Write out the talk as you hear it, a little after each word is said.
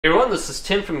Hey everyone, this is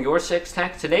Tim from Your Six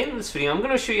Tech. Today in this video I'm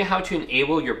going to show you how to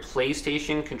enable your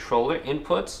PlayStation controller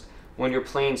inputs when you're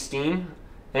playing Steam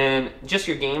and just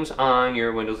your games on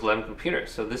your Windows 11 computer.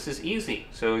 So this is easy.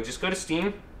 So just go to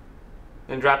Steam,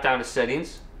 then drop down to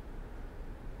Settings,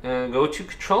 and go to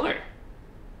Controller.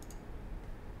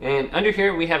 And under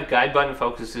here we have Guide button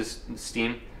focuses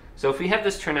Steam. So if we have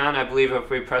this turned on, I believe if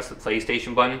we press the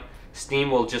PlayStation button, Steam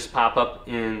will just pop up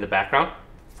in the background.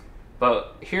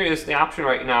 But here is the option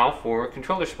right now for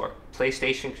controller support,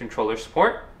 PlayStation controller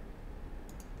support.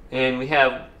 And we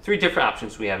have three different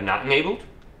options. We have not enabled,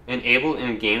 enabled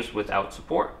in games without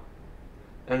support,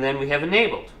 and then we have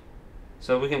enabled.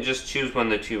 So we can just choose one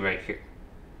of the two right here.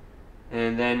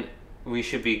 And then we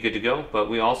should be good to go, but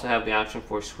we also have the option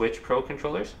for Switch Pro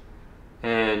controllers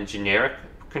and generic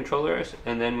controllers,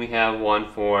 and then we have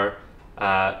one for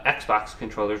Xbox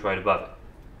controllers right above it.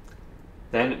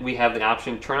 Then we have the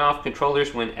option turn off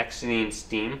controllers when exiting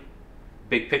Steam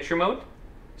big picture mode.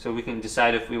 So we can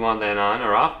decide if we want that on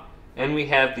or off. And we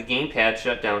have the gamepad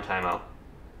shutdown timeout.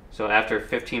 So after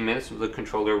 15 minutes the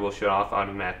controller will shut off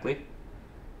automatically.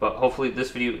 But hopefully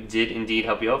this video did indeed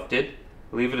help you out. If it did,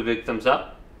 leave it a big thumbs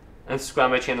up and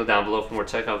subscribe to my channel down below for more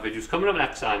tech out videos coming up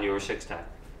next on Your Six Tech.